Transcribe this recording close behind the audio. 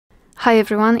Hi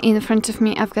everyone, in front of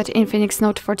me I've got INFINIX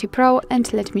Note 40 Pro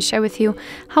and let me share with you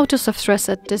how to soft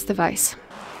reset this device.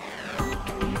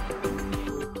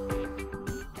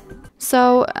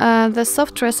 So the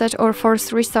soft reset or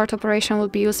forced restart operation will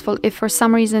be useful if for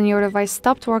some reason your device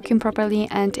stopped working properly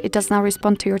and it does not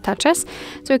respond to your touches.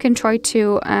 So you can try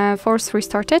to force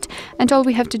restart it, and all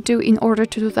we have to do in order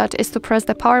to do that is to press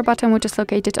the power button, which is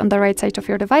located on the right side of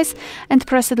your device, and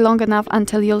press it long enough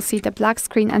until you'll see the black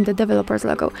screen and the developer's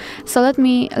logo. So let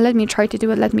me try to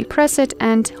do it. Let me press it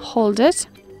and hold it.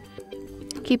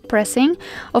 Keep pressing.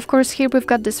 Of course, here we've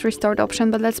got this restart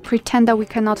option, but let's pretend that we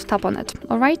cannot tap on it.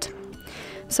 All right?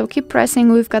 So keep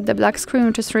pressing. We've got the black screen,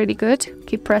 which is really good.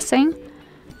 Keep pressing.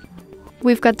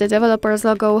 We've got the developer's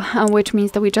logo, which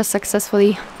means that we just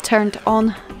successfully turned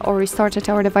on or restarted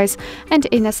our device, and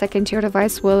in a second your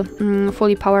device will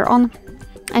fully power on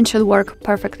and should work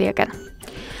perfectly again.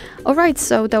 Alright,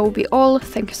 so that will be all.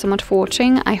 Thank you so much for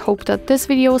watching. I hope that this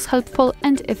video was helpful,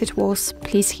 and if it was,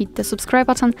 please hit the subscribe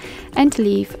button and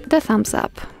leave the thumbs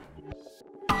up.